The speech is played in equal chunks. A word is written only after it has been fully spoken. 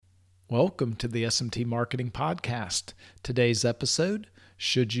Welcome to the SMT Marketing Podcast. Today's episode,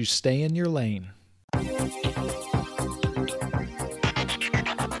 Should You Stay in Your Lane?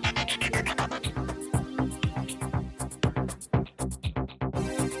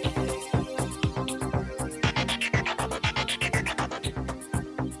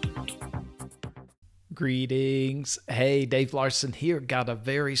 Greetings. Hey, Dave Larson here. Got a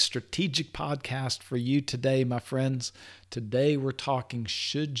very strategic podcast for you today, my friends. Today we're talking,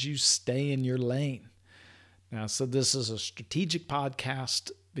 should you stay in your lane? Now, so this is a strategic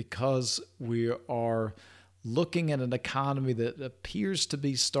podcast because we are looking at an economy that appears to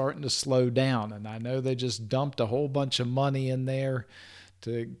be starting to slow down. And I know they just dumped a whole bunch of money in there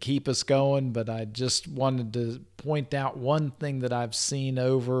to keep us going, but I just wanted to point out one thing that I've seen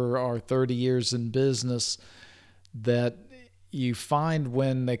over our 30 years in business, that you find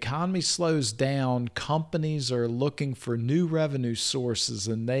when the economy slows down, companies are looking for new revenue sources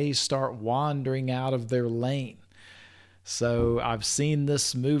and they start wandering out of their lane. So I've seen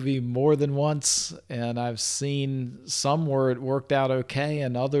this movie more than once, and I've seen some where it worked out okay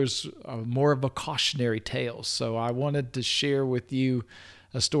and others are more of a cautionary tale. So I wanted to share with you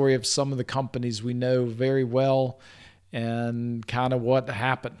a story of some of the companies we know very well and kind of what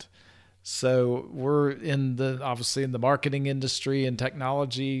happened. So we're obviously in the marketing industry and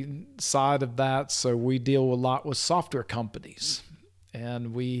technology side of that. So we deal a lot with software companies.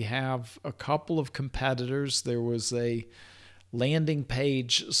 And we have a couple of competitors. There was a landing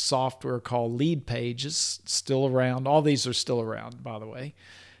page software called Leadpages, still around. All these are still around, by the way.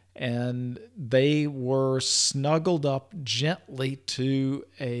 And they were snuggled up gently to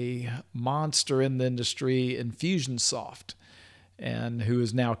a monster in the industry, Infusionsoft, and who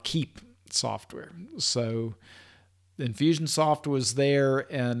is now Keap Software. So Infusionsoft was there,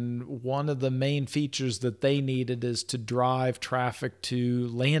 and one of the main features that they needed is to drive traffic to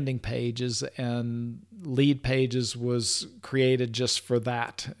landing pages, and Leadpages was created just for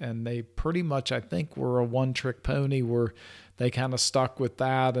that. And they pretty much, I think, were a one-trick pony where they kind of stuck with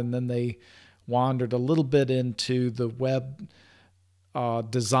that, and then they wandered a little bit into the web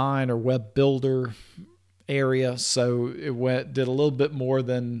design or web builder area. So it did a little bit more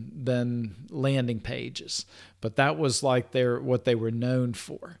than landing pages, but that was like what they were known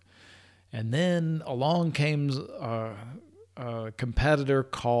for. And then along came a competitor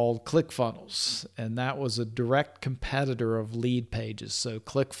called ClickFunnels, and that was a direct competitor of Leadpages. So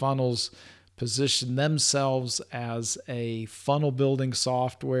ClickFunnels positioned themselves as a funnel building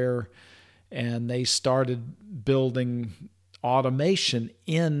software, and they started building automation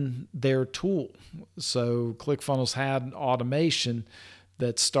in their tool. So ClickFunnels had automation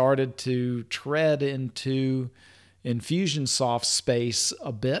that started to tread into Infusionsoft space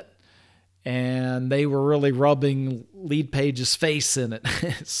a bit, and they were really rubbing Leadpages' face in it.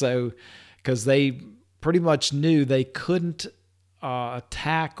 So, because they pretty much knew they couldn't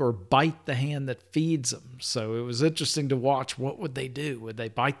attack or bite the hand that feeds them. So it was interesting to watch. What would they do? Would they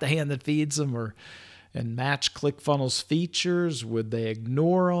bite the hand that feeds them, and match ClickFunnels features? Would they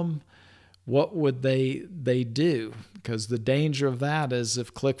ignore them? What would they do? Because the danger of that is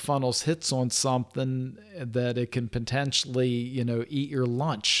if ClickFunnels hits on something, that it can potentially, eat your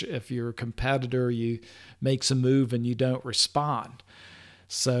lunch. If your competitor makes a move and you don't respond.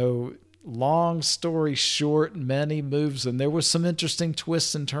 So long story short, many moves, and there was some interesting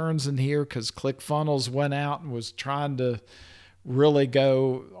twists and turns in here because ClickFunnels went out and was trying to really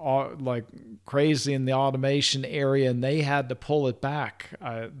go like crazy in the automation area, and they had to pull it back.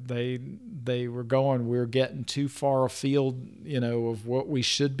 We were getting too far afield, of what we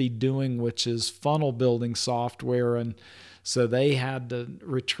should be doing, which is funnel building software, and so they had to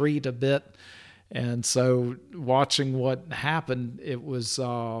retreat a bit. And so watching what happened, it was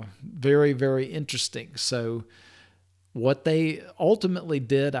very, very interesting. So what they ultimately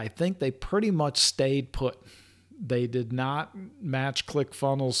did, I think they pretty much stayed put. They did not match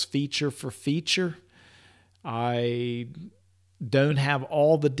ClickFunnels feature for feature. I don't have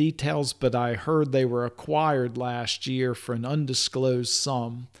all the details, but I heard they were acquired last year for an undisclosed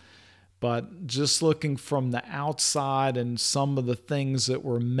sum. But just looking from the outside and some of the things that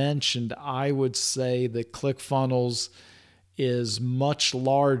were mentioned, I would say that ClickFunnels is much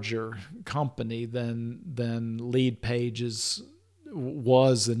larger company than Leadpages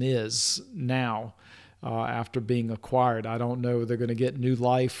was and is now. After being acquired, I don't know, they're going to get new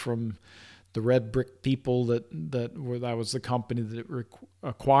life from the Red Brick people that was the company that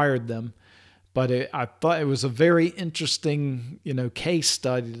acquired them. But I thought it was a very interesting, case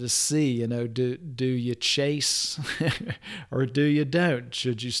study to see. Do you chase or do you don't?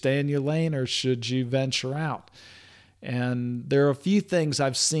 Should you stay in your lane or should you venture out? And there are a few things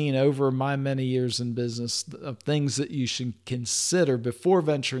I've seen over my many years in business of things that you should consider before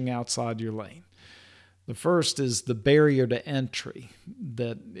venturing outside your lane. The first is the barrier to entry.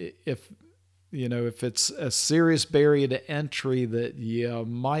 That if it's a serious barrier to entry, that you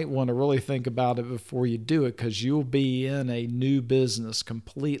might want to really think about it before you do it, because you'll be in a new business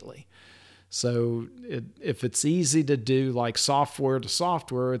completely. So if it's easy to do, like software to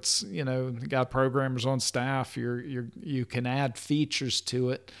software, it's, you got programmers on staff, you can add features to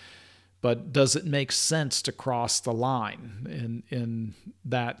it, but does it make sense to cross the line in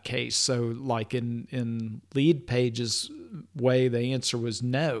that case? So like in Leadpage's way, the answer was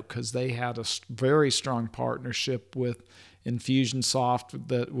no, because they had a very strong partnership with Infusionsoft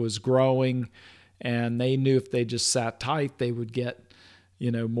that was growing, and they knew if they just sat tight, they would get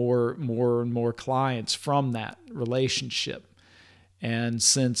more and more clients from that relationship. And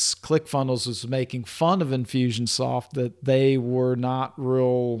since ClickFunnels was making fun of Infusionsoft, that they were not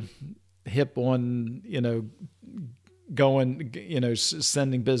real hip on, going,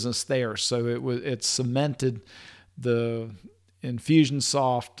 sending business there. So it cemented the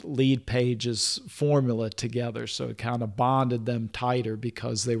Infusionsoft Leadpage's formula together. So it kind of bonded them tighter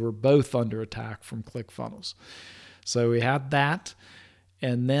because they were both under attack from ClickFunnels. So we had that.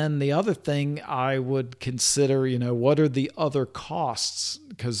 And then the other thing I would consider, what are the other costs?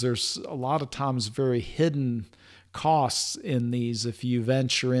 Because there's a lot of times very hidden costs in these if you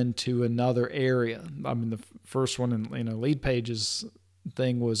venture into another area. I mean, the first one in Leadpage's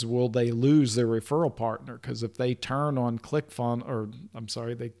thing was, will they lose their referral partner? Because if they turn on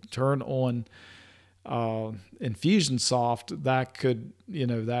they turn on Infusionsoft, that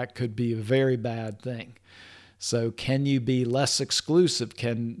could be a very bad thing. So can you be less exclusive?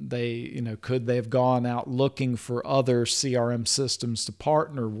 Can they, could they have gone out looking for other CRM systems to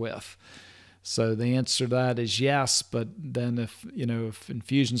partner with? So the answer to that is yes. But then if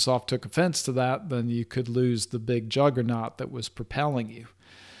Infusionsoft took offense to that, then you could lose the big juggernaut that was propelling you.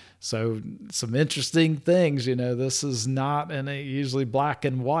 So some interesting things, this is not usually black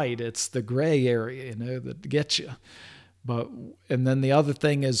and white. It's the gray area, that gets you. And then the other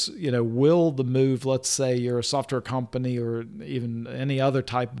thing is, will the move, let's say you're a software company or even any other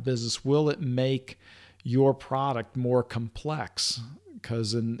type of business, will it make your product more complex?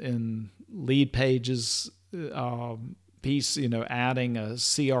 Because in Leadpage's piece, adding a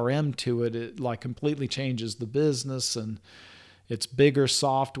CRM to it, it like completely changes the business, and it's bigger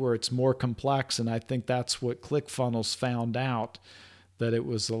software, it's more complex. And I think that's what ClickFunnels found out, that it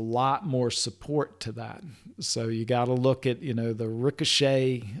was a lot more support to that. So you got to look at, the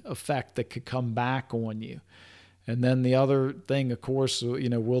ricochet effect that could come back on you. And then the other thing, of course,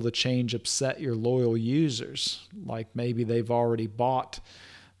 will the change upset your loyal users? Like maybe they've already bought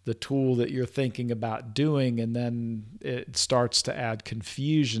the tool that you're thinking about doing, and then it starts to add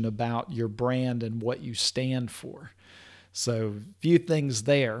confusion about your brand and what you stand for. So a few things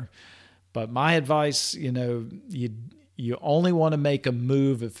there. But my advice, you only want to make a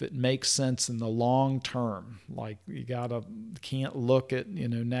move if it makes sense in the long term. Like you can't look at,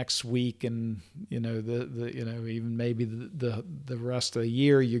 next week and, even maybe the rest of the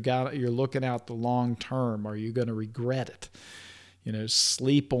year. You're looking out the long term. Are you going to regret it?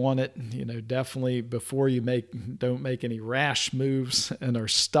 Sleep on it, definitely before don't make any rash moves and are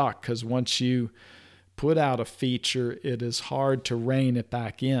stuck. Because once you put out a feature, it is hard to rein it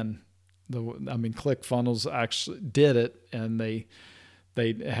back in. ClickFunnels actually did it, and they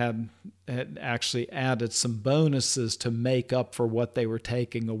had actually added some bonuses to make up for what they were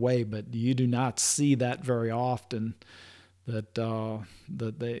taking away. But you do not see that very often. That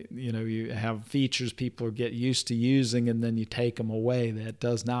they, you have features people get used to using, and then you take them away. That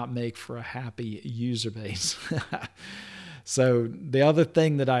does not make for a happy user base. So the other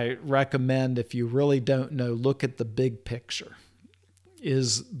thing that I recommend, if you really don't know, look at the big picture.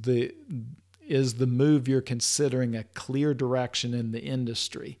 Is the move you're considering a clear direction in the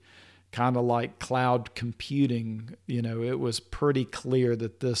industry? Kind of like cloud computing, it was pretty clear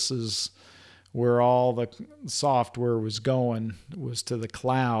that this is where all the software was going, was to the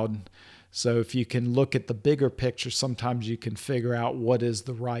cloud. So if you can look at the bigger picture, sometimes you can figure out what is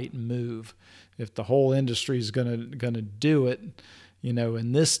the right move. If the whole industry is going to do it,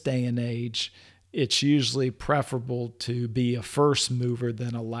 in this day and age, it's usually preferable to be a first mover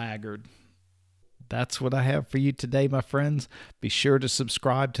than a laggard. That's what I have for you today, my friends. Be sure to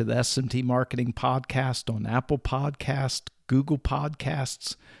subscribe to the SMT Marketing Podcast on Apple Podcasts, Google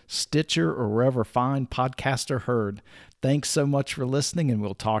Podcasts, Stitcher, or wherever fine podcasts are heard. Thanks so much for listening, and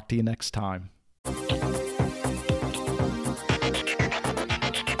we'll talk to you next time.